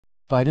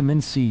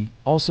Vitamin C,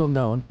 also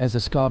known as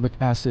ascorbic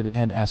acid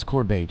and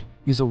ascorbate,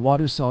 is a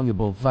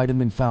water-soluble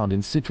vitamin found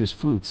in citrus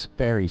fruits,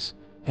 berries,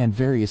 and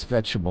various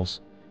vegetables.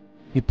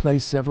 It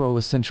plays several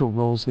essential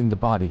roles in the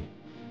body.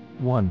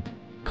 1.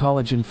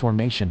 Collagen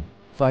formation.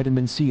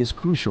 Vitamin C is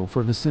crucial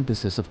for the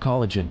synthesis of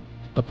collagen,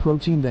 a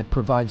protein that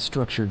provides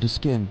structure to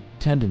skin,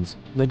 tendons,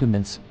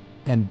 ligaments,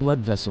 and blood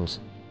vessels.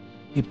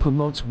 It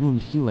promotes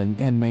wound healing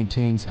and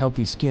maintains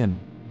healthy skin.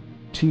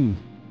 2.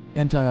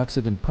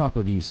 Antioxidant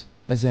properties.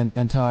 As an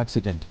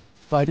antioxidant,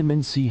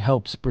 vitamin C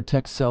helps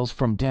protect cells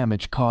from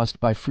damage caused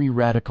by free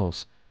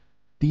radicals.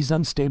 These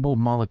unstable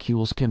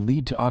molecules can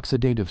lead to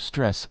oxidative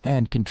stress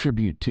and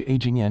contribute to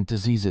aging and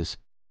diseases.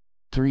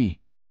 3.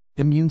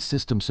 Immune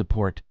system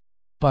support.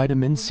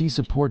 Vitamin C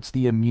supports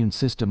the immune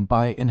system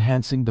by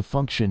enhancing the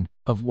function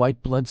of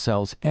white blood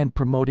cells and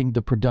promoting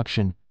the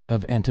production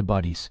of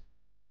antibodies.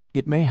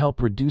 It may help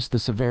reduce the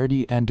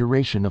severity and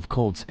duration of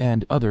colds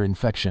and other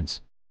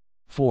infections.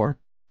 4.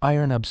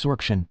 Iron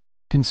absorption.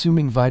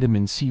 Consuming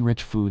vitamin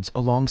C-rich foods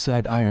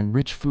alongside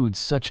iron-rich foods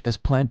such as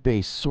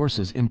plant-based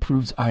sources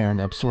improves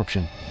iron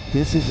absorption.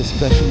 This is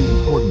especially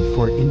important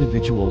for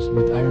individuals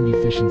with iron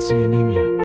deficiency anemia.